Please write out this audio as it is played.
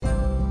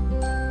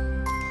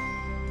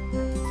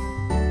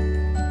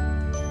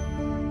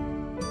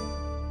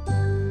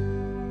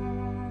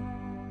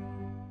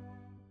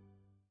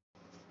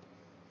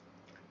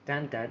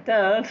Dun dun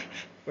dun.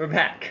 We're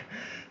back.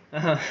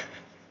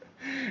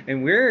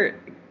 And we're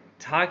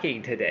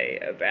talking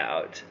today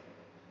about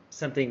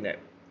something that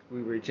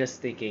we were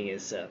just thinking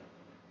is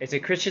it's a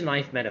Christian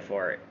life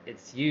metaphor.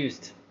 It's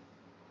used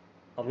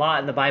a lot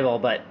in the Bible,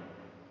 but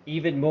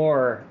even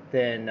more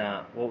than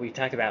what we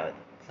talked about with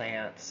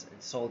plants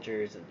and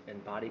soldiers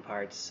and body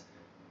parts.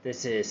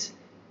 This is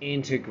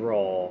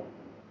integral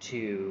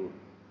to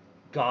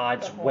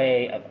God's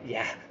way of the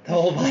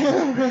whole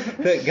Bible.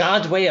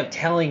 God's way of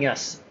telling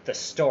us the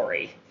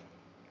story.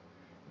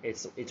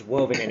 It's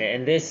woven in it,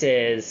 and this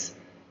is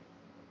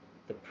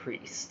the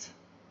priest.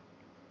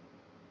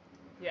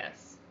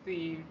 Yes,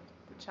 the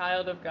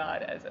child of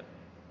God as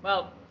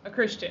a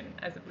Christian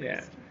as a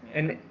priest. Yeah.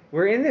 And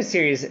we're in this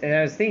series, and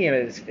I was thinking of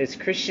it as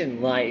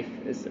Christian life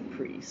as a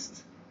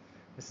priest.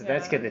 So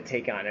that's going to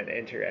take on an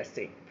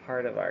interesting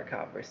part of our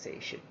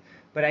conversation.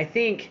 But I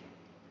think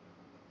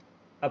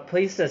a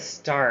place to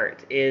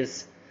start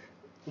is,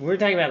 we're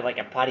talking about like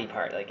a body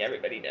part, like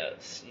everybody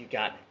knows. You've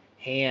got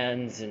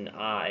hands and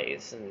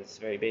eyes, and it's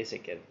very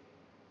basic. And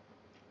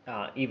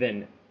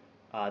even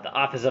the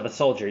office of a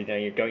soldier,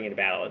 you're going into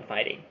battle and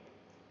fighting.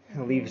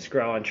 Leaves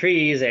grow on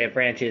trees, they have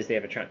branches, they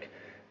have a trunk.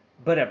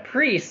 But a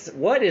priest,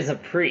 what is a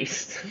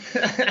priest?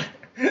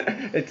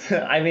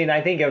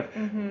 I think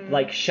of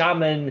like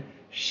shaman,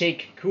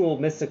 shake, cool,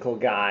 mystical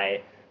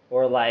guy,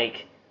 or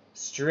like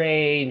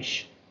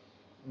strange,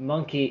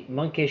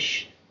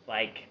 monkish,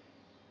 like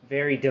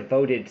very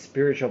devoted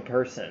spiritual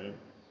person.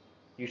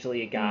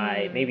 Usually a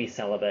guy, maybe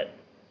celibate.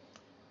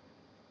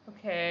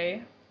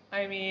 Okay.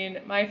 I mean,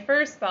 my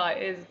first thought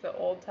is the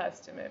Old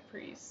Testament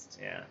priest.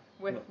 Yeah.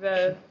 With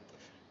the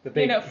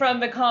big,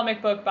 from the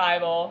comic book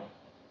Bible,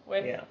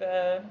 with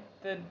the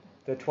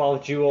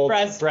 12 jeweled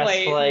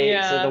breastplates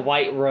and the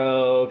white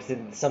robes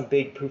and some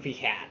big poofy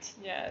hat.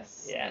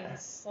 Yes. Yeah. And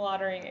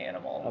slaughtering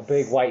animals. A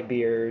big white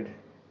beard.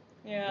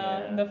 Yeah,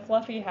 and the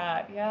fluffy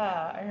hat.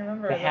 Yeah, I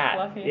remember the hat.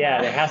 Fluffy hat.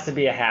 Yeah, there has to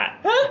be a hat.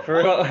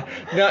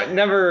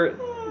 Never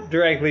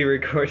directly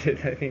recorded.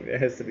 I think there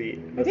has to be.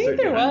 I think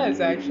there was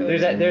actually.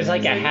 There's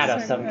like a hat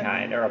of some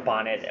kind, or a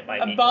bonnet. It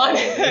might be. A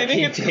bonnet. I think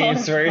King it's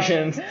James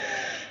version.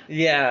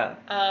 Yeah.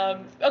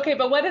 Okay,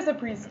 but what does a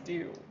priest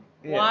do?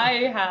 Yeah.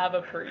 Why have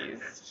a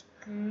priest?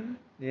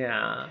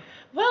 Yeah.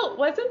 Well,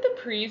 wasn't the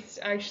priest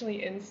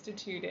actually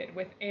instituted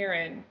with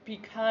Aaron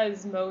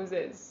because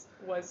Moses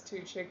was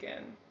too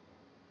chicken?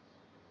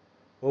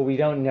 Well, we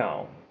don't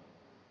know.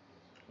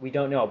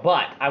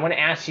 But I want to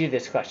ask you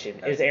this question.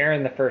 Okay. Is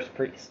Aaron the first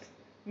priest?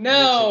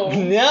 No.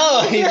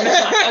 No, he's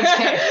not.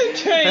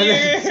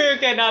 Okay. You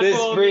cannot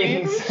fool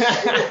me.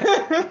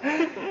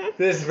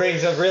 This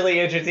brings a really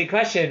interesting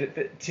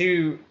question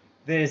to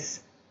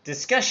this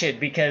discussion,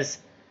 because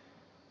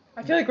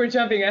I feel like we're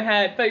jumping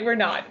ahead, but we're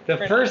not.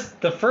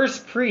 The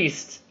first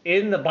priest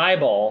in the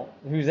Bible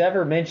who's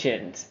ever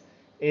mentioned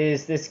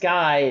is this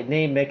guy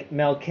named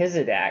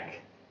Melchizedek.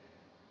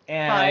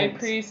 And High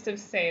priest of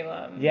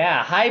Salem.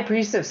 Yeah, high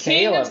priest of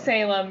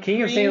Salem.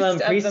 King of Salem,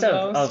 priest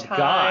of God,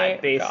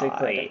 God.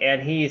 basically.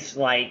 And he's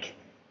like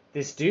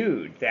this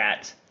dude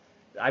that,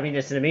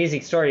 it's an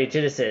amazing story in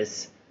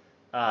Genesis.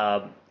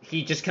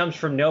 He just comes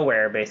from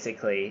nowhere,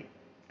 basically.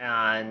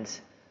 And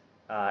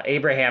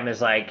Abraham is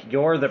like,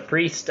 you're the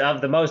priest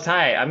of the Most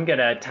High. I'm going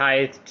to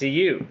tithe to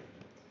you.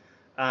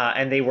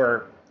 And they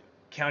were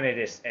counted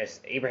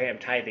as Abraham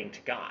tithing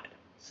to God.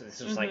 So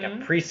this was like a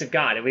priest of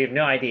God. And we have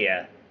no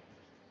idea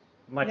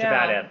much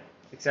about him,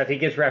 except he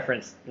gets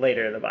referenced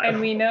later in the Bible. And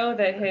we know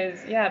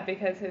that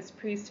because his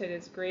priesthood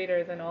is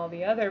greater than all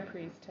the other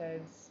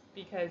priesthoods,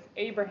 because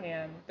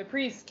Abraham, the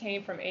priest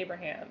came from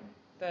Abraham,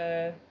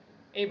 the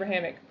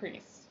Abrahamic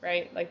priests,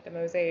 right? Like the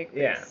Mosaic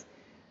priests.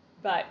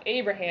 Yeah. But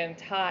Abraham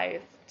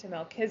tithed to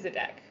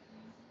Melchizedek.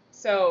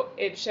 So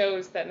it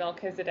shows that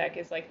Melchizedek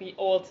is like the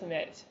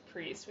ultimate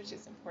priest, which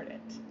is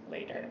important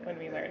later when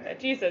we learn that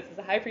Jesus is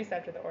a high priest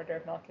after the order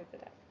of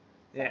Melchizedek.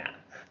 Yeah.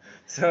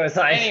 So it's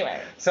like,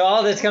 anyway. So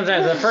all this comes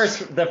down to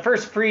the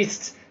first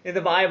priest in the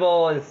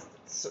Bible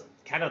is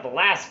kind of the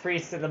last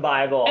priest in the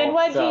Bible. And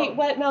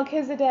what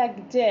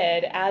Melchizedek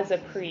did as a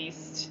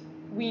priest,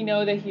 we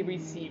know that he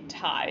received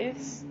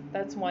tithes.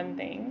 That's one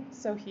thing.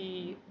 So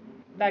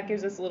that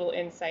gives us a little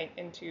insight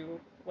into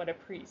what a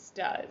priest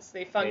does.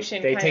 They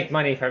function. They take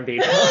money from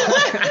people.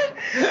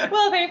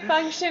 Well, they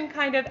function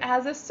kind of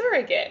as a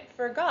surrogate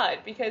for God,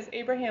 because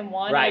Abraham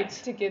wanted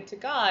to give to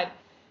God.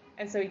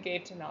 And so he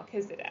gave to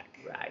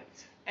Melchizedek. Right.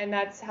 And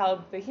that's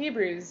how the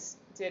Hebrews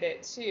did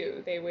it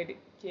too. They would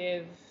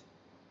give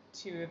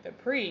to the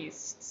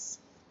priests,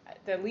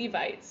 the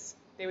Levites.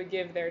 They would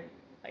give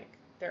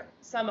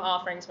some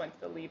offerings went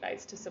to the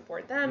Levites to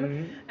support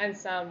them, and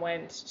some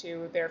went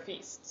to their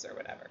feasts or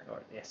whatever.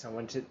 Some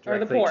went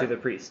directly to the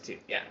priest too.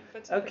 Yeah.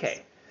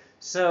 Okay.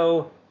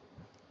 So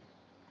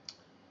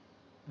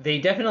they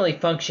definitely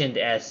functioned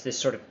as this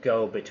sort of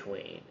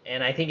go-between.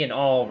 And I think in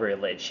all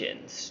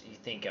religions, you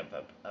think of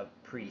a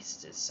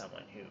priest as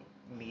someone who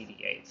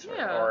mediates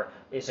or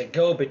is a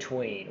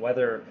go-between,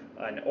 whether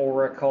an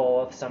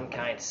oracle of some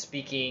kind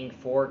speaking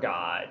for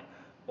God,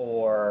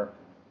 or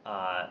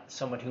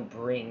someone who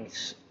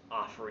brings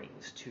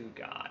offerings to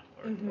God,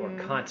 or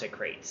Mm-hmm.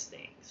 consecrates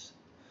things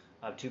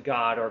to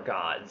God or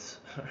gods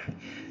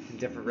in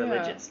different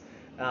religions.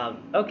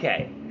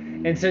 Okay,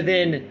 and so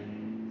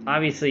then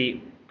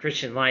obviously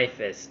Christian life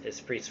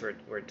as priests,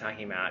 we're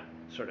talking about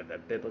sort of a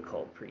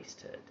biblical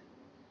priesthood.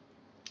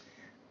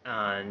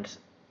 And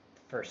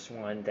the first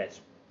one that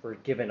we're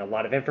given a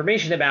lot of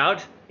information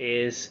about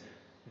is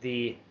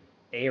the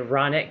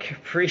Aaronic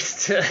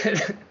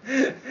priesthood.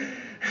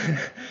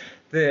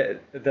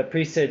 the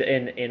priesthood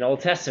in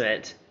Old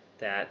Testament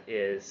that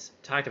is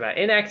talked about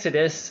in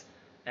Exodus,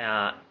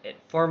 it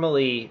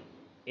formally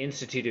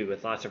instituted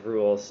with lots of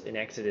rules in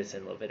Exodus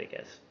and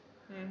Leviticus.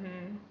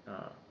 Mm-hmm.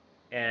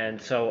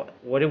 And so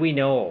what do we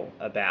know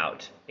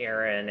about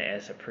Aaron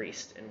as a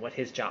priest and what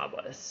his job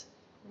was?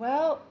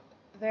 Well,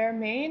 their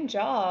main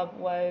job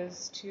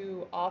was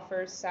to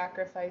offer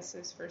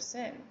sacrifices for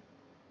sin,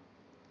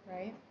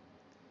 right?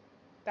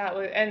 That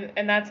was,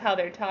 and that's how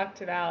they're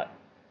talked about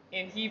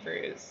in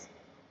Hebrews.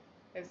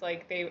 It's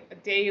like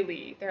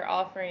they're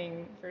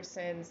offering for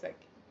sins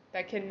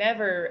that can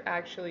never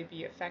actually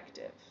be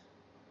effective.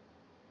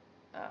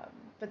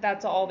 But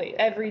that's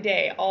every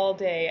day, all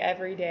day,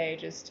 every day,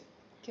 just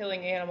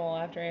killing animal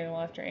after animal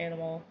after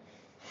animal.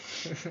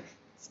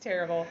 It's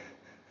terrible.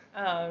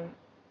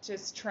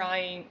 Just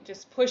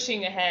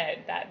pushing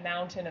ahead that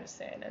mountain of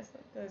sin, as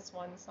this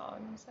one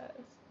song says.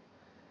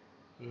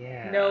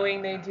 Yeah.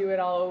 Knowing they do it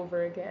all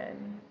over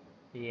again.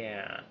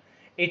 Yeah.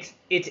 It's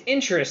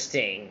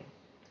interesting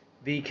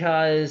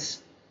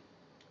because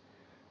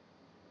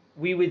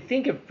we would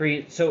think of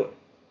priests. So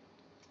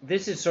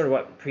this is sort of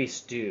what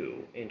priests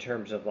do in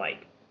terms of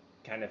like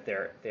kind of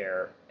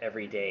their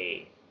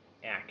everyday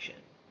action.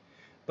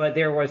 But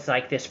there was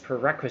like this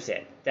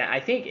prerequisite that I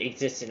think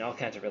exists in all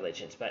kinds of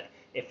religions, but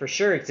it for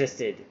sure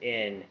existed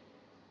in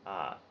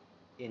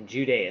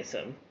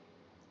Judaism,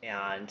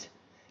 and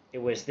it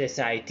was this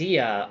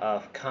idea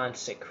of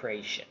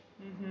consecration,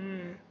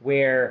 Mm-hmm.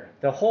 where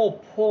the whole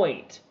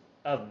point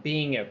of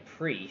being a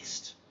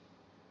priest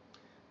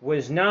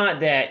was not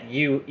that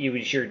it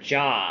was your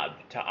job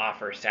to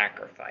offer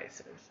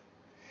sacrifices.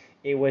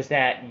 It was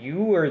that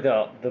you were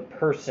the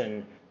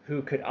person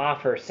who could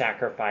offer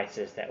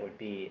sacrifices that would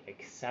be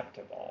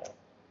acceptable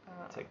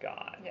to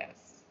God.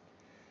 Yes.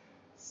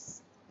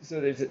 So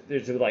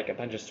there's like a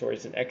bunch of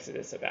stories in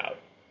Exodus about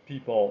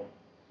people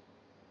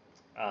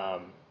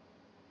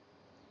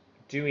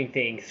doing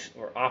things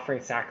or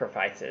offering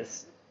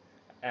sacrifices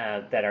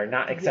that are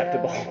not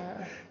acceptable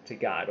to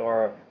God,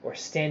 or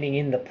standing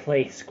in the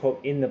place,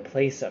 quote, in the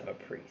place of a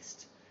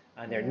priest.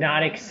 And they're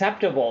not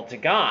acceptable to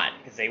God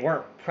because they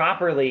weren't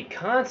properly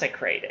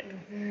consecrated.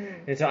 Mm-hmm.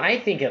 And so I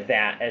think of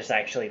that as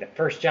actually the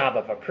first job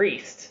of a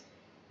priest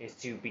is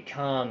to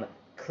become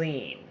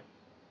clean.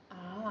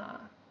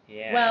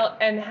 Yeah. Well,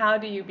 and how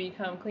do you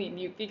become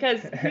clean?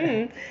 Because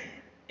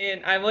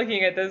I'm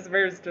looking at this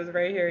verse just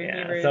right here in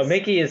Hebrews. So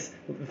Mickey is,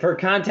 for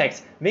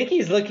context,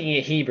 Mickey's looking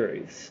at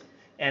Hebrews,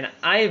 and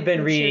I've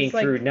been reading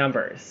through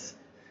Numbers.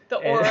 The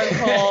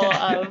oracle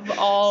of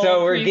all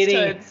so we're priesthood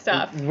getting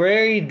stuff.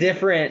 very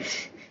different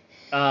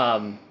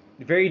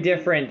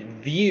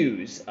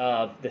views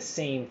of the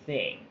same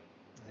thing.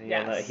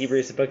 Yes.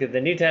 Hebrews is the book of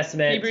the New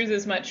Testament. Hebrews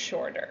is much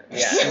shorter.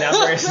 Yeah,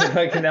 Numbers is the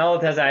book of the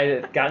Old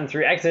Testament. I've gotten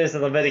through Exodus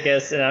and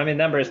Leviticus, and I'm in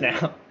Numbers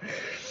now.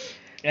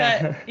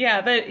 But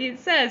it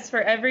says,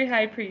 for every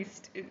high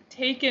priest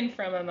taken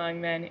from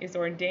among men is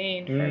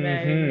ordained for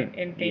men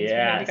in things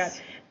pertaining to God.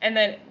 And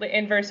then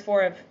in verse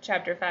 4 of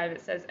chapter 5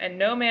 it says, and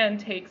no man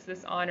takes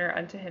this honor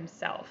unto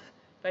himself,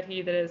 but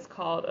he that is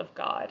called of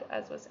God,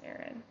 as was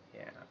Aaron.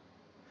 Yeah.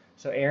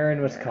 So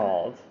Aaron was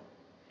called,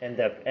 and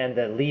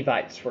the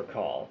Levites were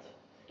called,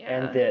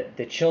 and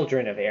the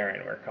children of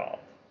Aaron were called.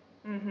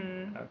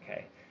 Mm-hmm.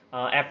 Okay.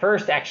 At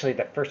first, actually,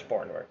 the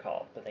firstborn were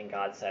called, but then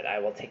God said, I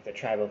will take the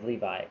tribe of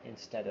Levi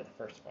instead of the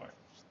firstborn,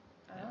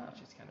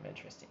 which is kind of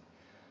interesting.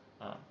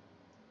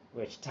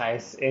 Which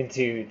ties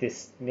into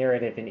this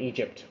narrative in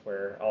Egypt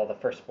where all the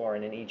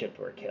firstborn in Egypt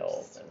were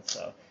killed.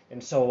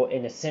 And so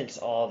in a sense,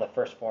 all the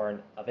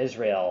firstborn of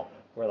Israel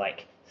were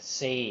like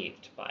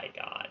saved by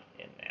God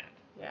in that.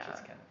 Yeah. Which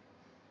is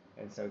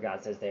and so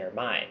God says, they are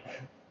mine.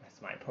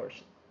 That's my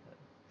portion.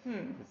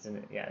 It's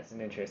an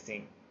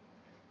interesting...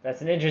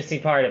 That's an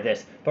interesting part of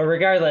this. But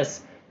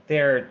regardless,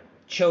 they're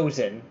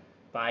chosen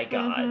by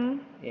God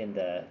in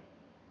the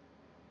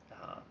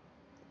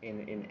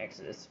in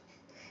Exodus.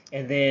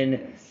 And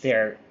then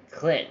they're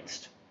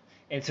cleansed.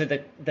 And so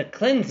the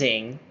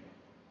cleansing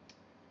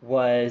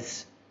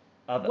was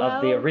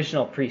of the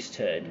original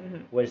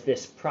priesthood was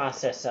this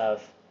process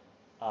of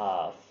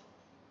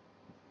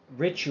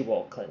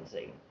ritual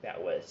cleansing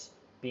that was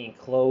being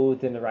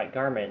clothed in the right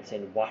garments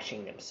and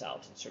washing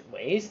themselves in certain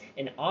ways,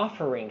 and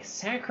offering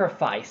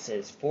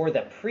sacrifices for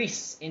the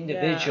priest's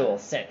individual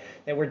sin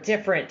that were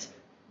different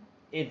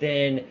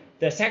than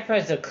the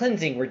sacrifices of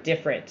cleansing were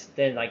different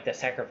than like the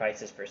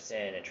sacrifices for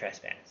sin and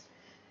trespass.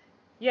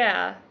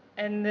 Yeah,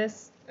 and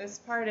this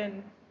part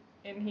in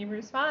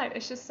Hebrews 5,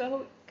 it's just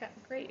so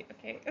Great.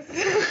 Okay.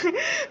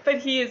 But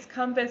he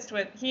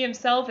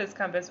himself is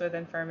compassed with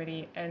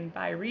infirmity, and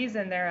by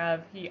reason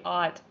thereof he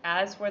ought,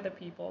 as for the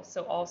people,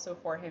 so also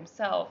for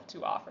himself,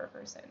 to offer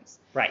for sins.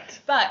 Right.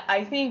 But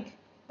I think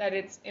that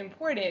it's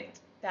important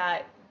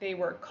that they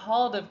were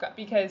called of God,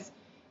 because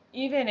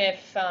even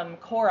if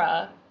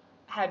Korah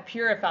had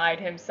purified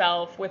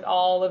himself with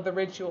all of the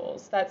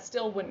rituals, that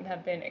still wouldn't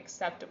have been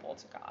acceptable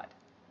to God.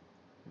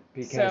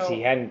 Because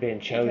he hadn't been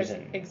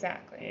chosen.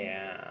 Exactly.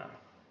 Yeah.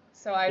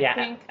 So I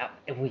think...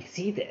 And we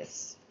see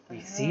this. We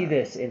see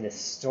this in the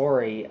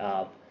story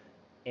of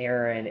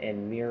Aaron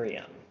and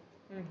Miriam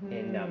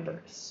in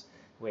Numbers,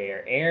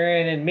 where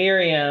Aaron and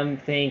Miriam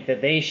think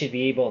that they should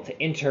be able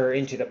to enter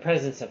into the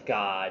presence of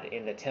God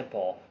in the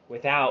temple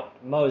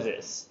without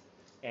Moses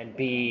and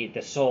be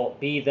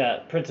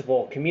the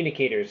principal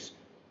communicators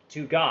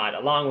to God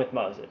along with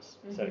Moses.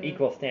 So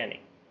equal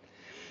standing.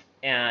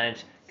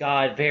 And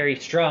God very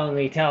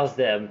strongly tells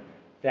them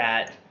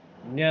that,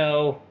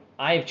 no,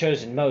 I've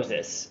chosen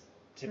Moses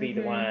to be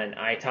the one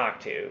I talk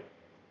to,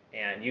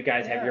 and you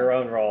guys have your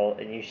own role,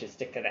 and you should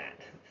stick to that.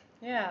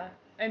 Yeah,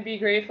 and be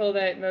grateful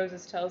that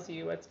Moses tells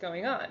you what's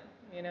going on,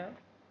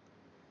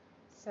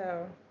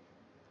 So.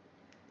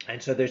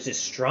 And so there's this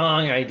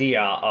strong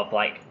idea of,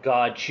 like,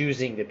 God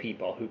choosing the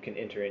people who can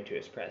enter into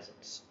his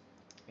presence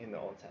in the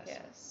Old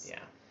Testament. Yes. Yeah.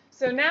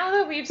 So now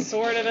that we've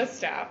sort of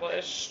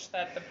established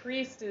that the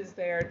priest is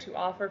there to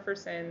offer for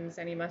sins,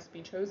 and he must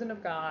be chosen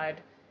of God,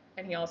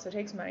 and he also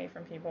takes money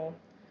from people,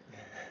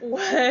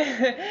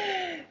 what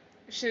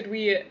should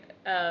we,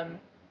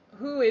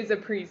 who is a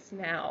priest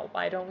now?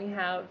 Why don't we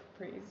have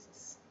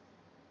priests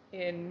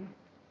in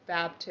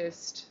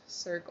Baptist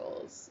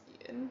circles,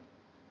 Ian?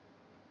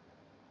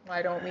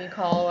 Why don't we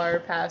call our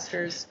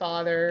pastors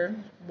father,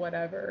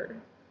 whatever?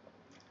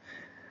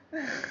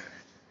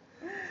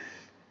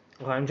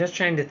 Well, I'm just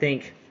trying to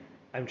think.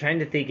 I'm trying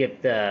to think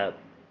if the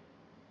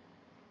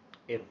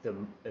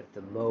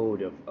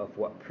mode of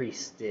what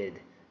priests did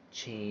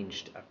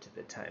changed up to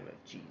the time of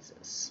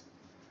Jesus,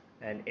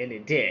 and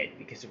it did,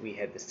 because we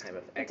had this time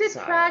of exile. It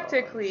did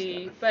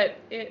practically, but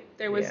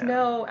there was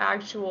no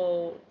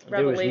actual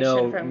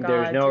revelation from God. There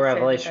was no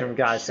revelation from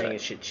God saying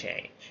it should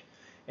change,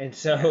 and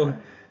so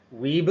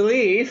we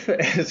believe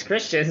as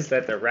Christians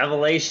that the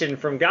revelation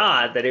from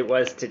God that it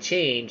was to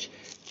change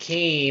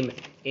came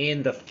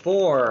in the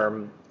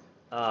form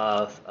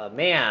of a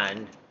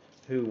man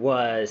who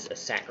was a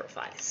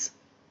sacrifice.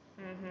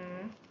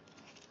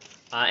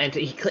 And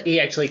he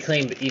actually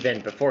claimed,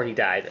 even before he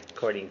died,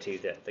 according to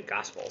the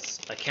Gospels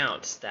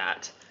accounts,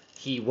 that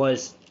he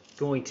was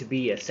going to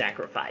be a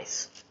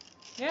sacrifice.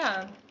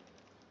 Yeah.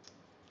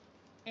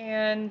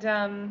 And,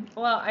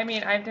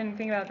 I didn't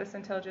think about this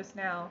until just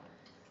now.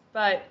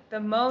 But the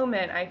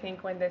moment, I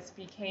think, when this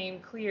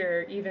became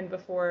clear, even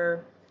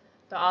before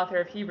the author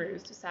of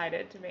Hebrews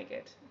decided to make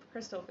it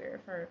crystal clear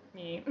for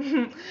me,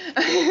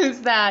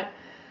 is that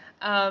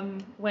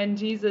when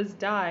Jesus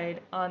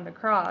died on the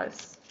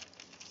cross,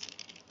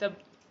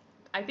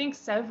 I think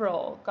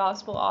several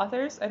gospel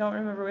authors, I don't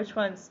remember which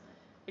ones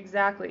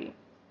exactly,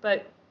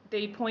 but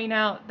they point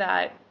out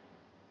that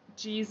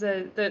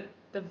Jesus, the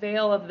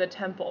veil of the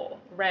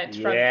temple rent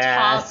from top.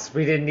 Yes,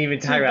 we didn't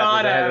even talk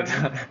about this ahead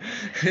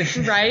of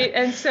time. Right?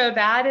 And so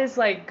that is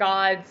like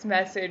God's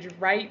message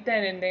right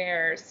then and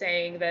there,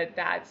 saying that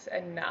that's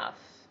enough.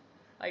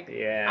 Like,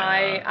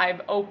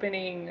 I'm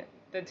opening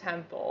the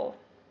temple.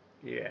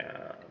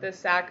 Yeah. The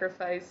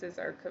sacrifices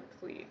are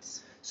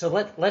complete. So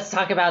let's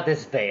talk about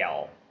this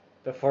veil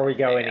before we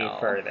go any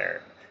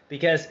further.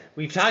 Because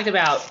we've talked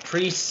about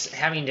priests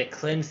having to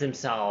cleanse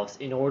themselves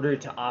in order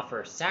to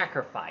offer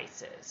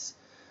sacrifices.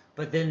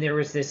 But then there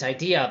was this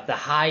idea of the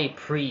high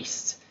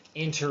priest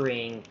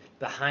entering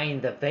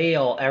behind the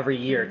veil every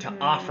year to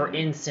offer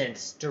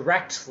incense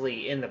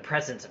directly in the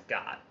presence of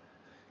God.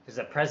 Because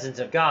the presence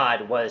of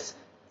God was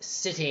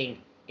sitting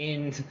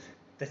in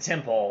the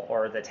temple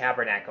or the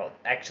tabernacle,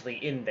 actually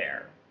in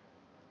there.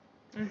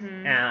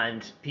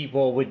 And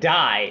people would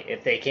die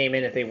if they came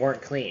in if they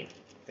weren't clean.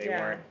 If they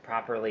weren't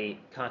properly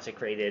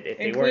consecrated.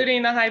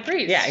 Including the high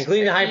priest. Yeah,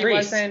 including the high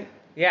priest. He wasn't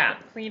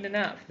clean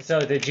enough. So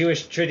the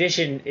Jewish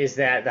tradition is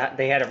that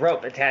they had a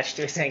rope attached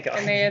to his ankle.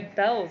 And they had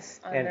bells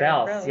on and their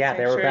bells. umbrellas. Yeah,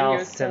 there were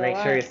bells to make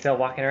sure he's still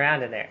walking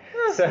around in there.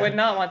 Would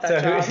not want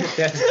that job.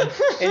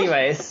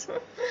 Anyways,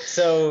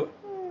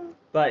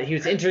 but he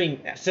was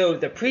entering, so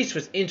the priest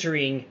was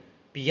entering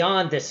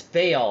beyond this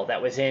veil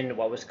that was in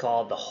what was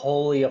called the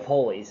Holy of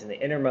Holies, in the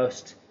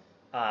innermost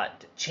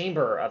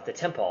chamber of the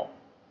temple.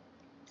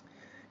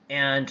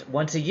 And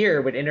once a year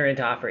would enter in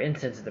to offer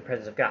incense in the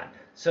presence of God.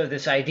 So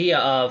this idea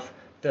of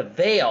the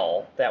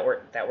veil that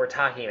we're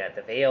talking about,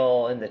 the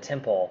veil in the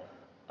temple,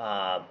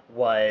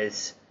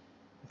 was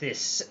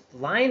this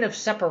line of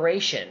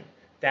separation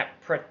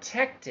that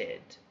protected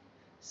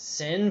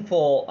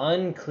sinful,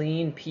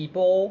 unclean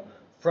people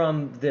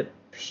from the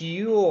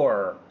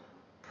pure,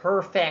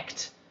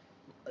 perfect,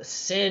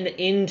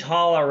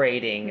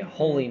 sin-intolerating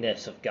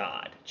holiness of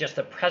God. Just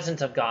the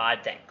presence of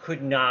God that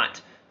could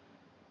not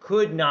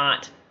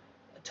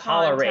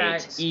tolerate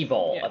Contact.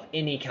 evil Yeah. of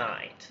any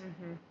kind.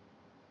 Mm-hmm.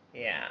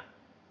 Yeah.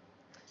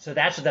 So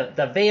that's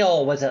the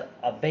veil was a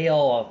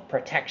veil of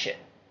protection.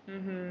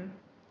 Mm-hmm.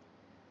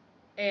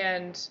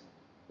 And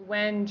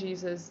when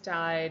Jesus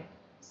died,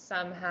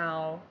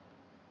 somehow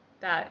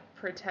that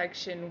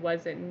protection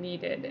wasn't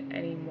needed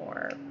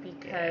anymore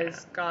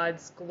because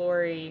God's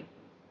glory.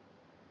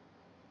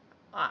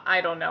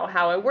 I don't know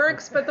how it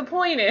works, but the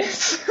point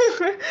is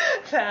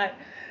that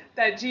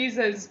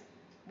Jesus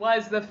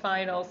was the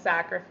final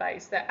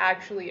sacrifice that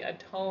actually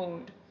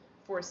atoned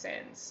for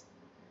sins.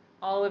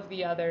 All of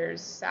the other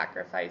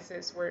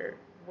sacrifices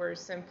were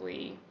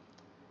simply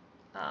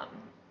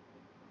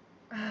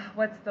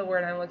what's the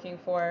word I'm looking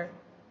for?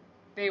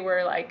 They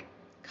were like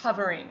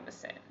covering the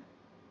sin,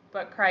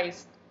 but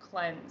Christ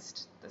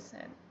cleansed the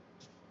sin.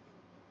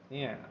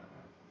 Yeah.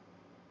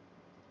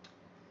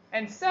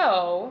 And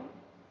so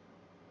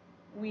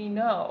we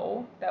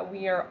know that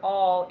we are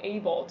all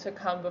able to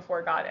come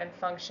before God and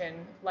function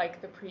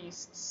like the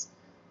priests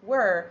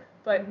were,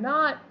 but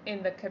not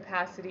in the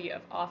capacity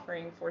of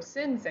offering for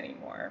sins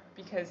anymore,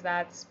 because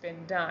that's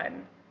been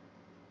done,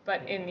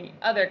 but in the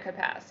other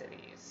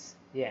capacities.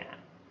 Yeah.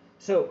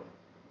 So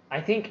I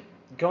think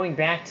going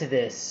back to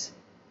this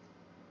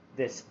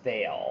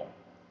veil,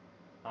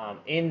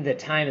 in the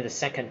time of the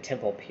Second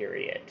Temple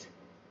period,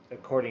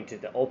 according to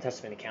the Old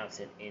Testament accounts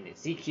in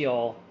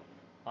Ezekiel,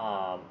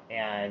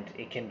 and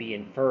it can be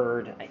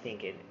inferred, I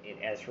think, in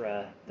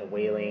Ezra, the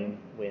wailing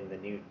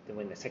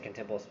when the Second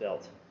Temple is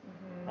built.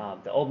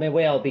 The old men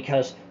wailed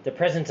because the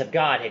presence of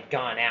God had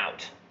gone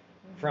out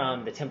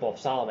from the Temple of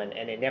Solomon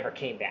and it never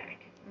came back.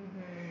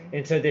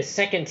 And so this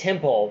Second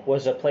Temple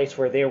was a place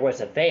where there was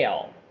a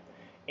veil,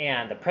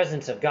 and the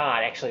presence of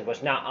God actually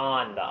was not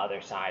on the other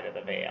side of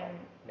the veil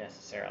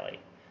necessarily.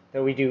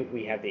 Though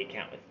we have the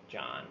account with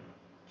John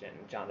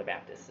the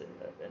Baptist and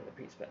the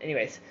priest. But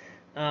anyways,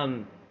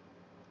 the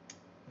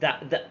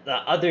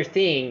other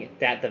thing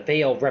that the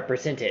veil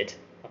represented,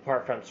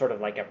 apart from sort of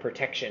like a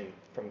protection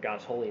from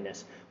God's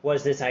holiness,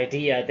 was this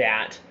idea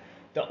that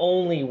the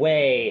only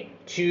way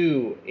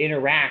to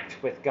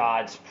interact with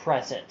God's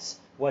presence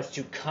was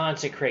to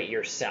consecrate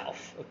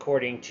yourself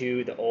according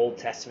to the Old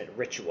Testament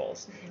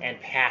rituals and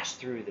pass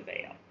through the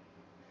veil.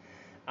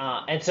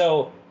 And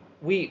so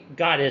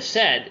God has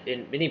said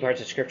in many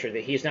parts of Scripture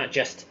that He's not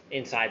just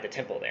inside the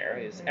temple there,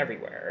 He's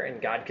everywhere, and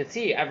God could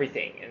see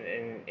everything.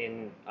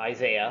 In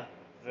Isaiah,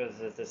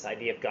 there's this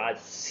idea of God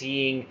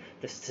seeing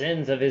the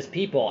sins of His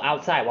people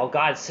outside. While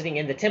God's sitting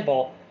in the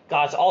temple,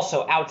 God's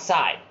also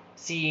outside,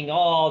 seeing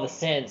all the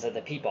sins of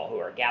the people who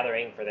are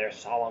gathering for their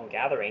solemn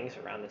gatherings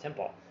around the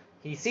temple.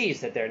 He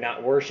sees that they're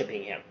not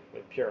worshiping Him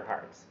with pure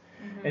hearts.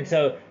 And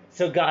so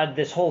God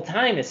this whole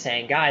time is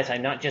saying, guys,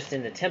 I'm not just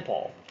in the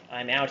temple.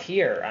 I'm out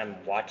here. I'm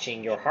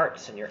watching your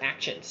hearts and your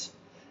actions.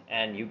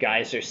 And you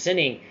guys are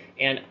sinning.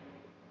 And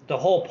the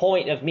whole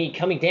point of me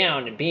coming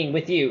down and being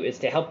with you is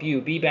to help you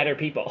be better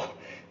people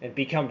and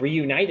become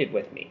reunited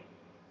with me.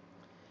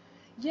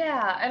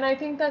 Yeah, and I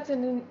think that's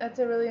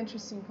a really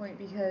interesting point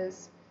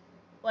because,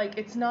 like,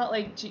 it's not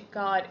like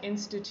God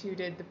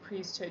instituted the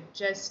priesthood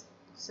just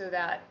so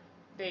that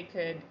they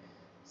could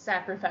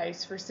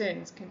sacrifice for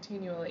sins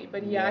continually,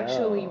 but He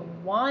actually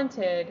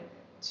wanted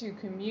to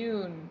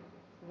commune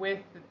with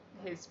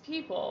His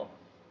people.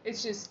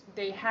 It's just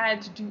they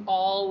had to do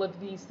all of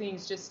these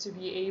things just to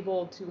be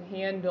able to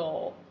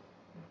handle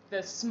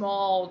the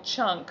small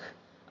chunk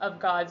of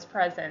God's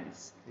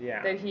presence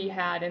that He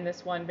had in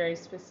this one very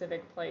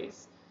specific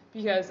place,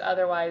 because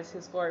otherwise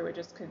His glory would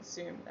just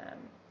consume them.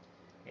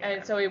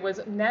 And so it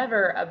was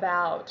never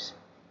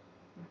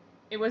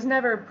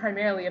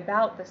primarily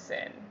about the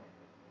sin,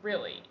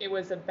 really. It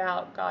was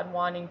about God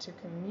wanting to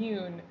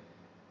commune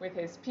with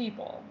His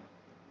people.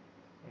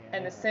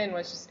 And the sin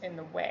was just in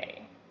the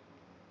way.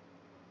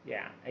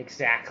 Yeah,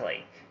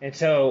 exactly. And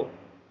so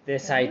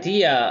this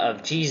idea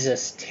of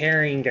Jesus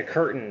tearing the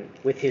curtain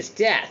with His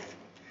death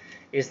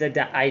is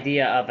the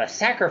idea of a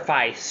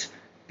sacrifice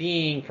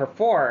being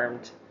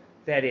performed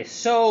that is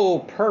so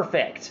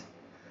perfect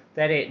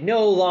that it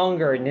no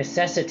longer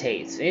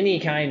necessitates any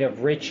kind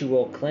of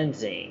ritual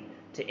cleansing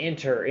to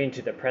enter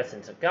into the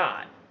presence of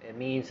God. It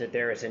means that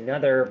there is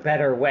another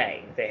better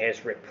way that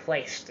has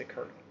replaced the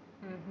curtain.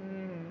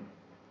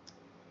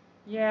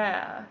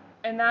 Yeah,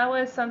 and that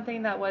was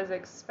something that was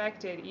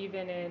expected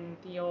even in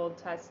the Old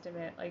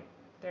Testament. Like,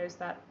 there's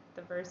the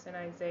verse in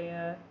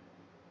Isaiah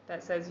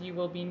that says, "You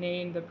will be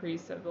named the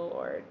priests of the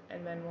Lord,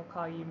 and men will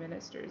call you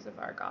ministers of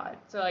our God."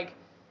 So, like,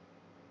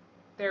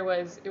 it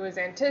was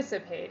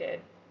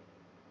anticipated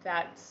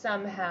that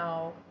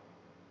somehow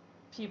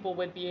people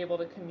would be able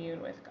to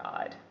commune with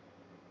God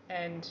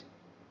and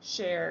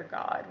share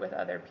God with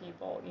other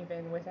people,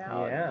 even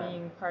without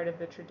being part of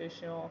the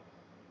traditional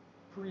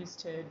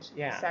priesthood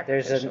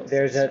sacrificial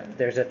system.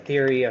 There's a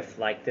theory of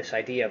like this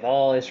idea of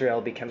all Israel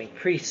becoming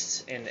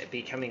priests and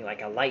becoming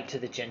like a light to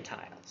the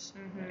Gentiles.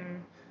 Right?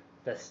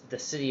 The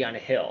city on a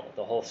hill,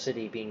 the whole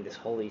city being this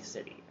holy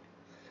city.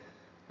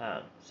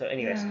 So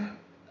anyways,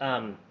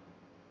 and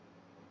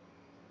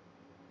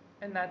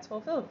that's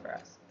fulfilled for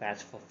us.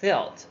 That's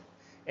fulfilled.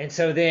 And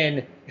so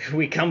then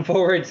we come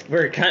forward,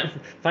 we're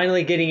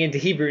finally getting into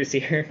Hebrews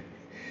here,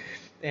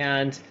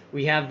 and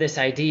we have this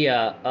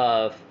idea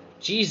of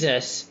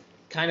Jesus,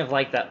 kind of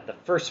like the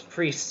first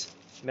priest,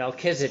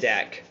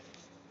 Melchizedek,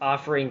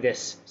 offering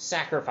this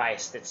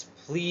sacrifice that's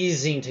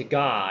pleasing to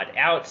God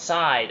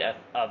outside of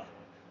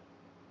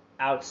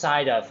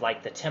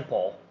like the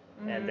temple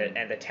and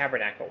the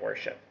tabernacle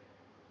worship.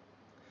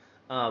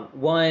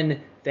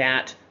 One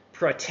that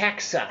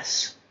protects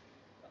us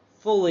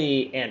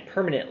fully and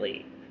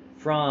permanently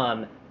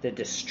from the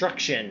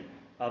destruction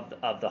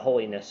of the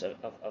holiness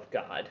of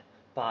God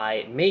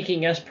by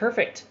making us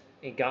perfect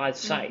in God's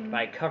sight,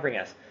 by covering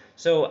us.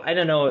 So I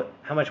don't know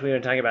how much we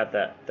want to talk about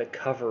the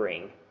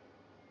covering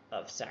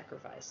of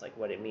sacrifice, like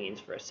what it means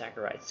for a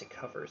sacrifice to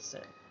cover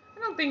sin. I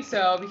don't think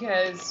so,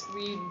 because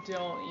we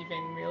don't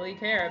even really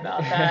care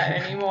about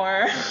that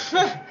anymore.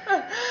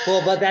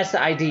 Well, but that's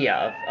the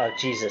idea of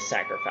Jesus'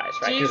 sacrifice,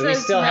 right? Because we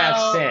still have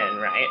sin,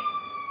 right?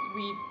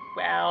 We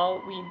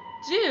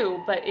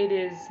do, but it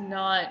is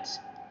not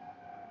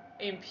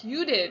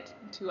imputed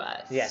to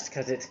us. Yes,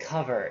 because it's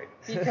covered.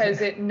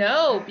 because it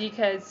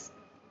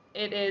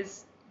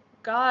is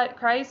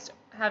Christ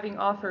having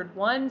offered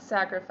one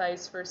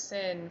sacrifice for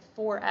sin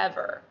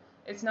forever.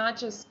 It's not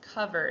just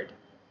covered.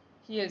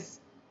 He has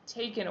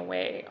taken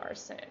away our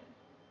sin.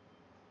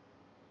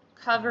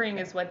 Covering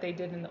is what they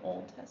did in the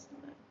Old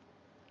Testament.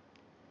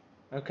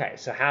 Okay,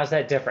 so how's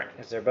that different?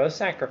 Because they're both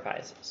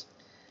sacrifices.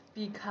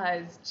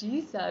 Because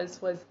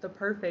Jesus was the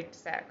perfect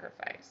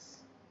sacrifice.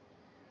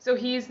 So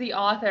he is the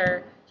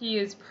author, he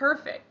is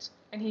perfect,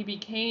 and he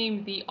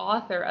became the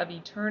author of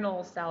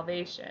eternal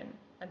salvation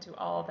unto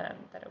all them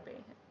that obey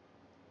him.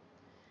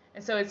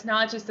 And so it's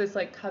not just this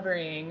like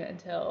covering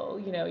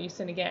until, you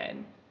sin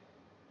again.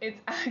 It's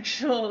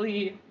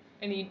actually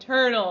an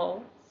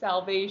eternal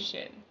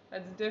salvation.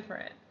 That's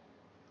different.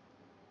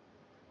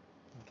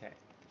 Okay.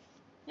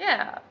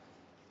 Yeah,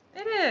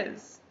 it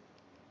is.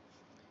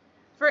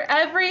 For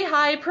every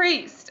high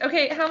priest.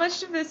 Okay, how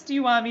much of this do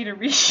you want me to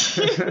read?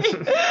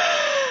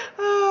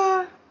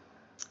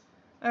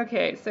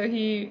 Okay, so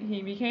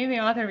he became the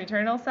author of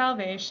eternal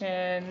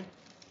salvation.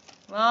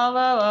 La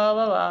la la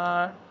la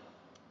la.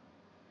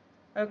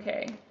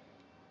 Okay.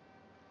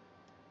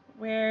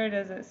 Where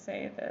does it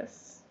say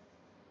this?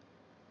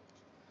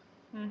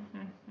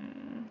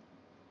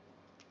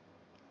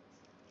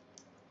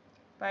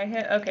 By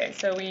him. Okay,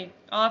 so we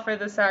offer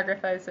the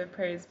sacrifice of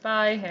praise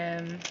by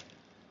him.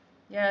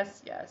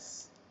 Yes,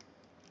 yes.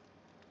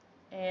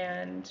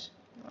 And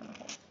you want to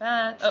hold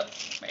that. Oh,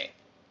 wait.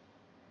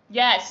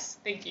 Yes,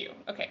 thank you.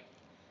 Okay.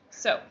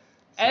 So,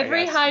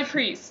 every high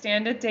priest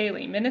standeth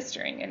daily,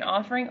 ministering and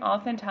offering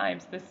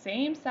oftentimes the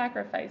same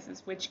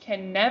sacrifices which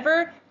can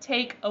never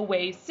take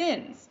away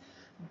sins.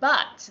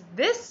 But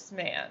this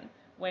man,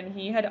 when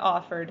he had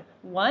offered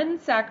one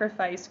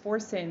sacrifice for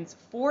sins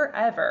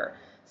forever,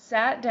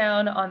 sat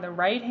down on the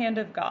right hand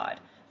of God,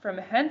 from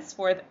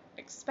henceforth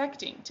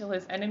expecting till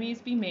his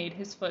enemies be made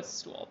his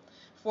footstool.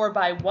 For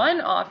by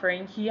one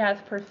offering he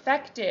hath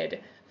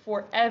perfected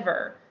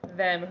forever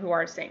them who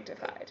are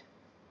sanctified.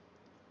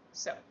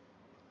 So,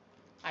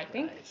 I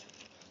think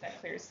that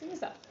clears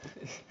things up.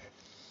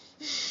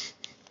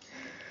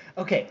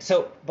 Okay,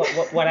 so but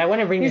what I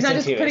want to bring this into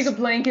is... He's not just putting a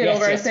blanket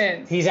over our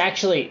sins. He's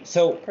actually...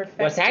 So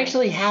what's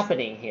actually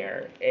happening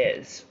here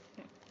is...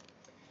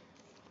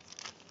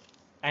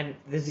 And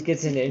this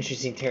gets into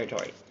interesting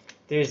territory.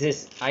 There's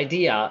this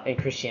idea in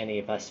Christianity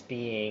of us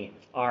being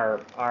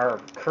our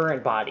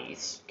current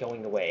bodies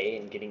going away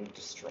and getting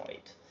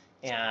destroyed.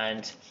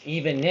 And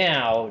even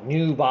now,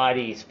 new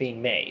bodies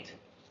being made.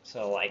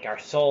 So like our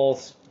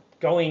souls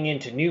going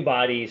into new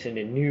bodies,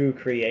 into new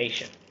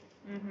creation.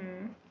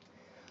 Mm-hmm.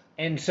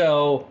 And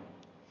so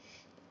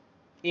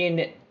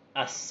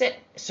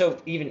so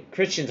even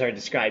Christians are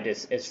described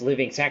as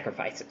living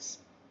sacrifices.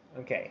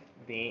 Okay,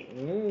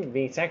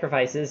 being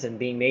sacrifices and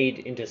being made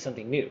into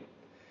something new.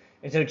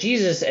 And so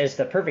Jesus, as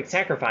the perfect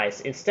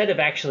sacrifice, instead of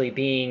actually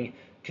being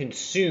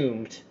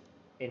consumed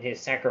in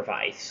his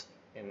sacrifice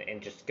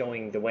and just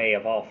going the way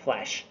of all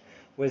flesh,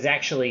 was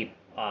actually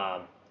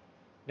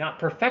not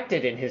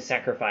perfected in his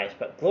sacrifice,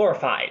 but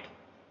glorified.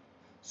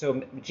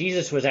 So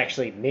Jesus was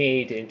actually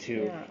made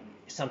into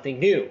something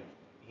new.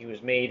 He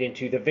was made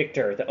into the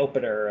victor, the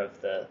opener of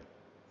the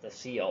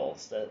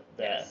seals,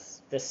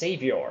 the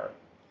savior,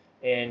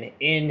 and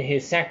in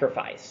his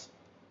sacrifice.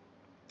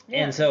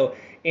 Yeah. And so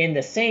in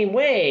the same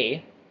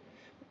way,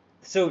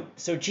 so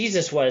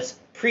Jesus was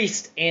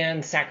priest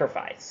and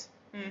sacrifice.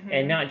 Mm-hmm.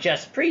 And not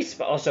just priest,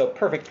 but also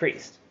perfect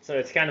priest. So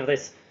it's kind of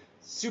this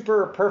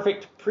super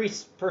perfect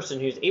priest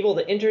person who's able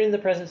to enter in the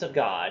presence of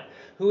God,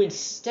 who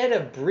instead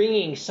of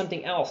bringing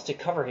something else to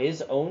cover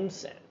his own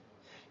sin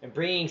and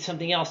bringing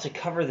something else to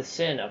cover the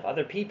sin of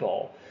other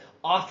people,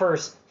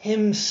 offers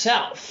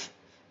himself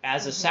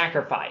as a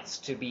sacrifice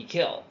to be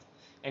killed.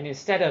 And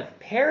instead of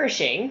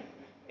perishing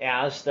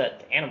as the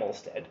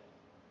animals did,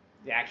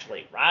 he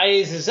actually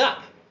rises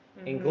up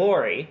in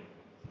glory.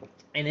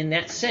 And in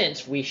that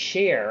sense, we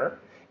share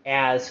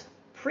as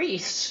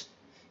priests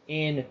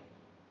in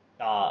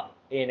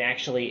in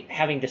actually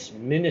having this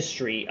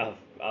ministry of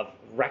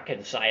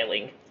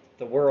reconciling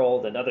the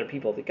world and other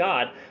people to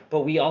God,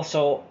 but we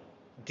also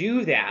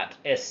do that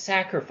as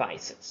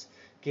sacrifices,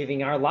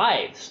 giving our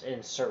lives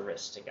in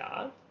service to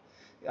God.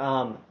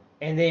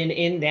 And then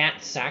in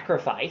that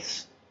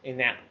sacrifice, in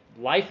that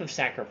life of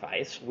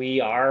sacrifice,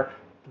 we are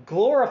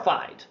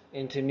glorified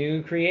into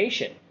new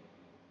creation.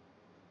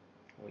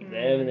 We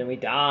live and then we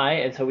die,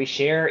 and so we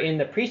share in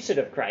the priesthood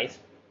of Christ,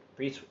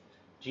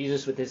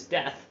 Jesus with his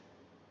death,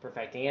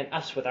 perfecting, and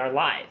us with our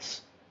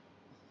lives.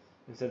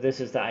 And so this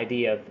is the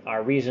idea of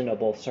our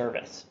reasonable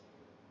service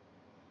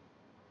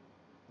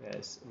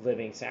as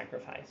living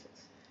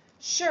sacrifices.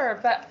 Sure,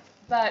 but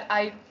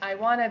I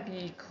want to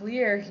be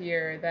clear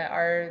here that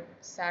our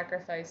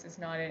sacrifice is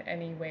not in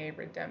any way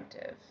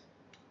redemptive.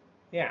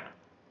 Yeah.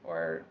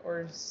 Or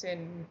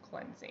sin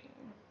cleansing.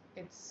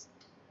 It's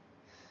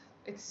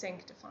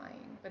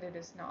sanctifying, but it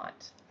is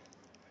not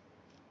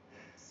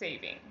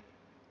saving.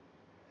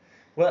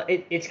 Well,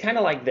 it's kind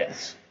of like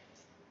this.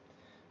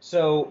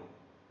 So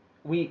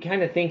we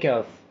kind of think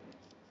of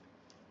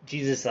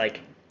Jesus like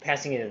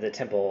passing into the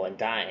temple and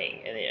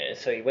dying, and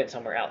so he went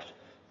somewhere else.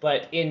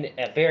 But in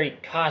a very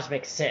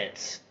cosmic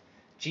sense,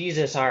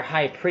 Jesus, our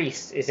high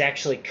priest, is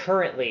actually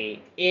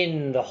currently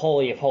in the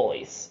Holy of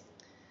Holies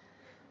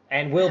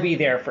and will be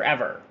there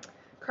forever.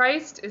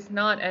 Christ is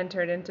not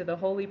entered into the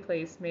holy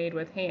place made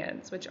with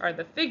hands, which are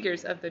the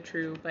figures of the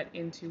true, but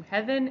into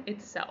heaven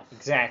itself.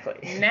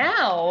 Exactly.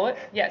 Now,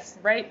 yes,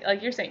 right,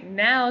 like you're saying,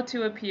 now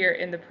to appear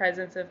in the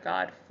presence of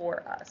God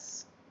for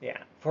us. Yeah,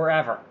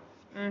 forever.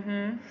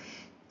 Mm-hmm.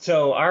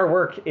 So our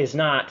work is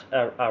not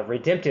a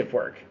redemptive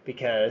work,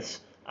 because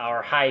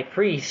our high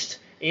priest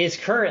is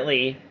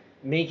currently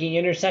making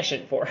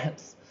intercession for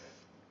us.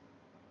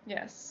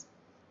 Yes.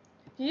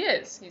 He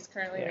is. He's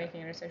currently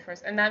making intercession for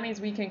us. And that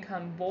means we can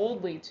come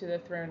boldly to the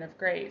throne of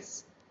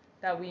grace,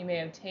 that we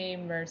may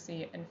obtain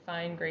mercy and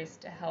find grace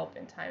to help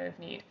in time of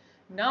need.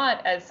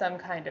 Not as some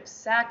kind of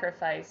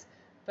sacrifice,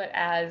 but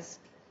as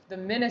the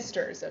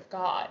ministers of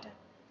God,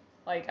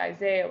 like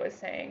Isaiah was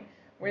saying,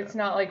 where it's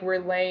not like we're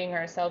laying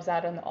ourselves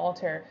out on the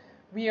altar.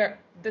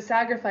 The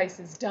sacrifice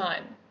is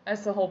done.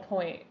 That's the whole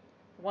point.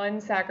 One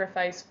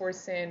sacrifice for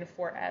sin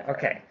forever.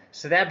 Okay,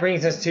 so that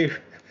brings us to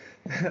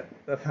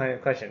the final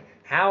question.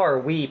 How are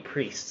we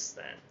priests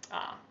then?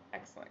 Ah,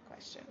 excellent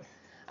question.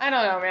 I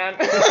don't know, man.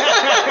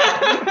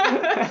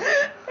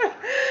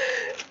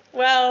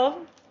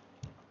 Well,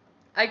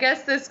 I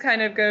guess this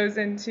kind of goes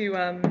into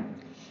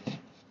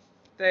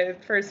the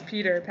First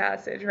Peter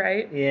passage,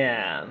 right?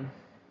 Yeah.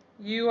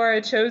 You are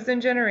a chosen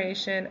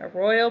generation, a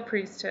royal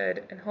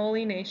priesthood, and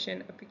holy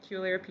nation, a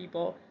peculiar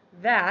people,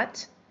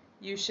 that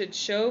you should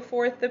show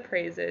forth the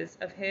praises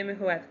of him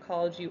who hath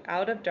called you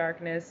out of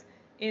darkness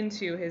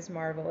into his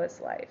marvelous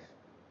life.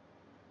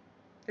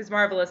 His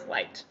marvelous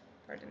light.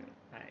 Pardon me.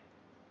 Right.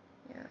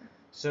 Yeah.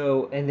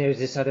 So, and there's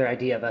this other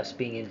idea of us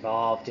being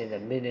involved in the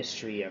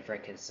ministry of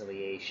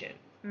reconciliation.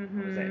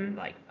 Mm-hmm. Was that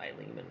like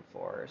Philemon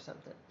 4 or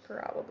something?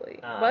 Probably.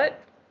 What?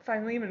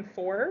 Philemon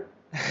 4?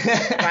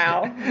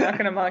 Wow. I'm not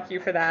going to mock you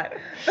for that.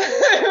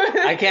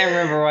 I can't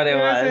remember what it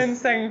was. It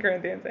was in 2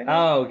 Corinthians, I think.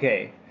 Oh,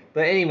 okay.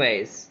 But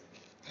anyways.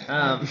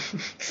 Philemon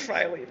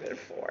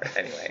 4.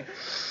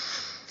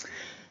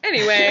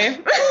 Anyway.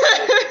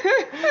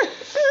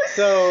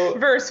 So.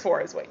 Verse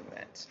 4 is what you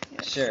meant.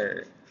 Yes.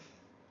 Sure.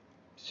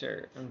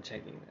 I'm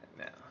checking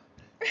that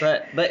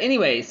now. But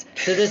anyways,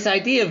 so this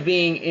idea of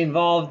being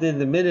involved in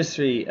the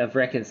ministry of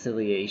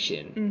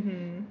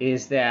reconciliation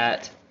is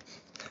that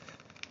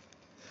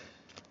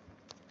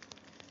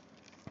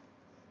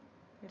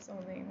there's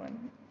only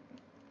one.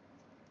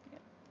 Yeah,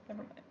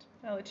 never mind.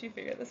 I'll let you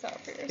figure this out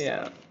for yourself.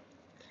 Yeah.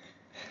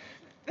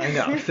 I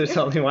know. There's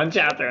only one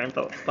chapter in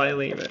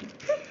Philemon.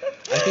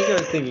 I think I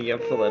was thinking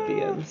of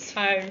Philippians.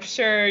 I'm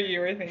sure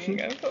you were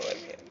thinking of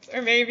Philippians,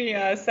 or maybe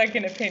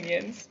Second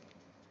Opinions.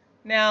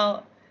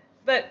 Now,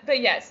 but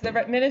yes, the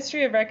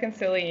ministry of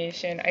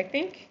reconciliation. I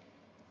think,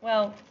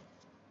 well,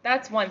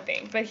 that's one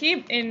thing. But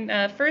in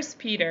 1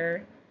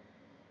 Peter,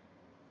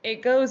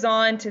 it goes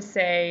on to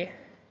say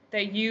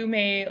that you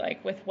may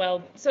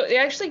so it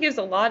actually gives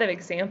a lot of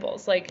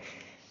examples, like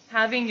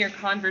having your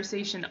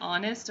conversation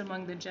honest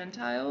among the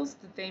Gentiles,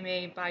 that they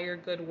may by your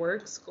good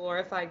works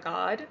glorify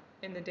God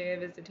in the day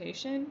of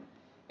visitation.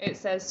 It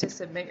says to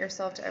submit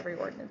yourself to every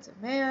ordinance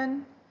of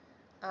man.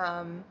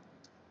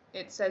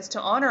 It says to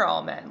honor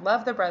all men,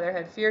 love the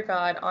brotherhood, fear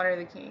God, honor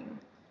the king.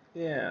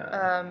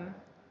 Yeah.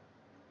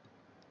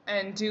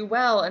 And do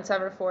well and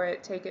suffer for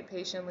it, take it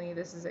patiently.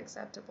 This is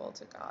acceptable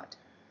to God.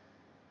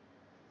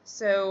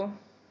 So.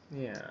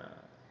 Yeah.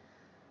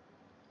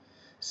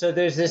 So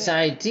there's this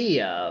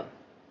idea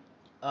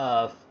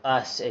of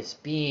us as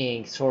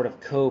being sort of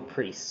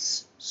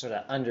co-priests, sort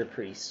of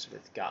under-priests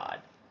with God,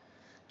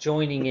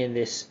 joining in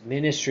this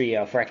ministry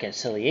of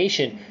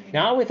reconciliation,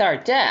 not with our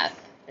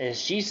death,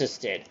 as Jesus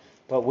did,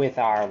 but with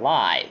our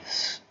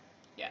lives.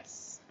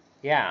 Yes.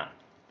 Yeah.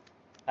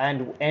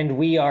 And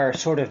we are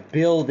sort of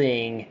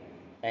building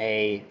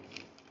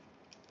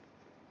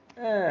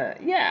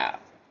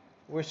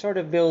we're sort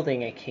of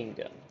building a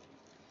kingdom.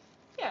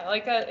 Yeah,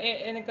 like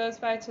and it goes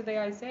back to the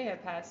Isaiah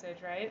passage,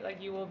 right?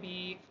 Like you will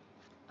be,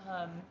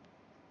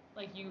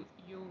 like you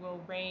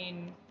will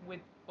reign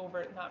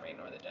not reign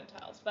over the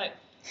Gentiles, but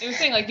it was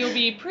saying like you'll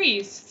be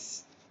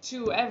priests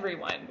to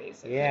everyone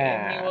basically,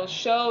 and you will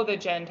show the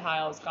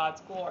Gentiles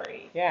God's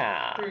glory.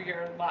 Yeah. Through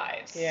your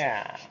lives.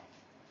 Yeah.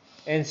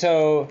 And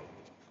so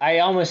I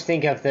almost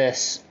think of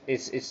this,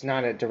 it's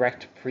not a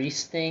direct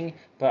priest thing,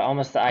 but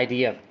almost the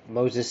idea of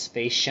Moses'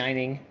 face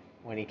shining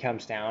when he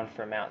comes down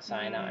from Mount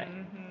Sinai.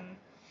 Mm-hmm.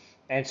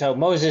 And so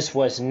Moses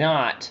was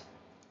not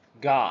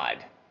God,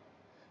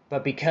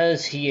 but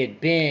because he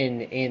had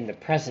been in the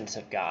presence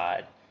of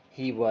God,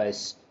 he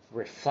was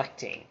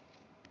reflecting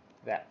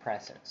that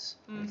presence.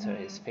 And so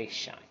his face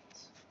shines.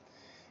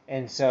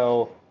 And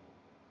so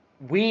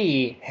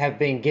we have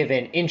been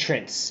given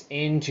entrance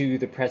into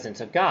the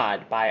presence of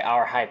God by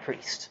our high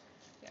priest.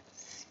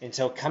 Yes. And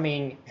so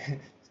coming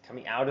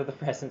out of the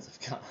presence of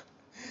God,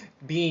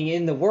 being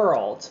in the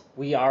world,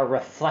 we are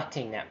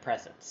reflecting that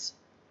presence.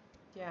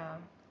 Yeah.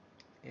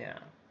 Yeah.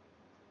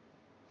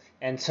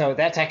 And so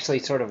that's actually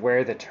sort of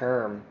where the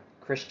term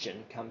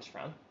Christian comes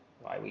from,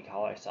 why we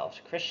call ourselves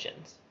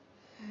Christians.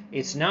 Mm-hmm.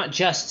 It's not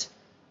just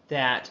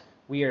that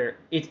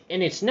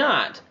it's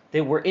not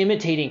that we're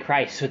imitating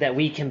Christ so that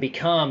we can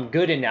become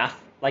good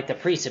enough, like the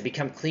priests, and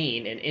become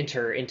clean and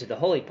enter into the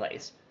holy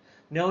place.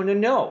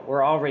 No,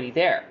 we're already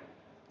there.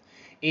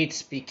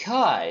 It's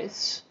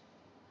because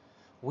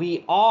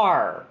we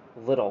are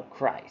little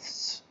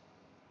Christs.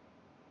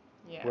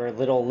 Yeah. We're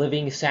little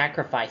living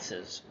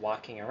sacrifices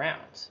walking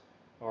around,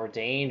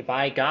 ordained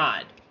by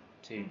God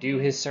to do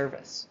his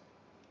service.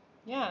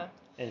 Yeah.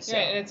 And so,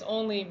 and it's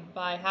only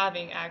by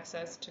having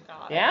access to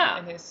God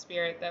and his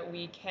Spirit that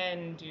we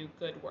can do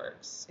good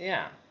works.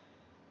 Yeah.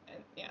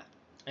 And,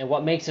 and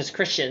what makes us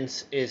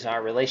Christians is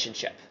our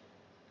relationship.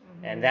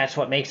 Mm-hmm. And that's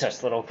what makes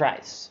us little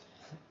Christs.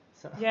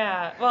 So.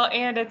 Yeah. Well,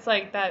 and it's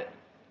like that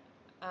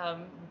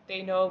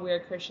they know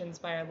we're Christians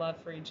by our love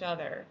for each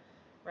other,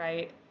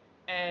 right?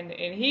 And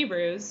in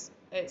Hebrews,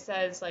 it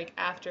says, like,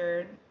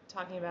 after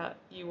talking about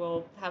you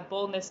will have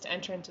boldness to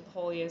enter into the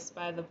holiest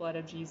by the blood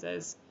of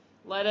Jesus,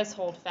 let us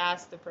hold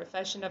fast the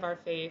profession of our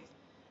faith,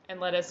 and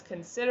let us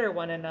consider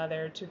one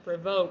another to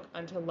provoke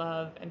unto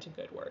love and to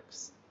good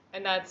works.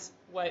 And that's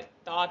what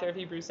the author of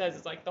Hebrews says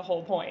is like the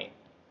whole point.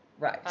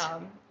 Right.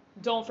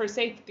 Don't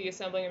forsake the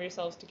assembling of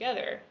yourselves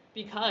together,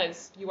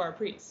 because you are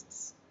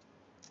priests.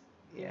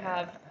 You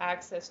have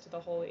access to the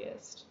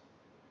holiest.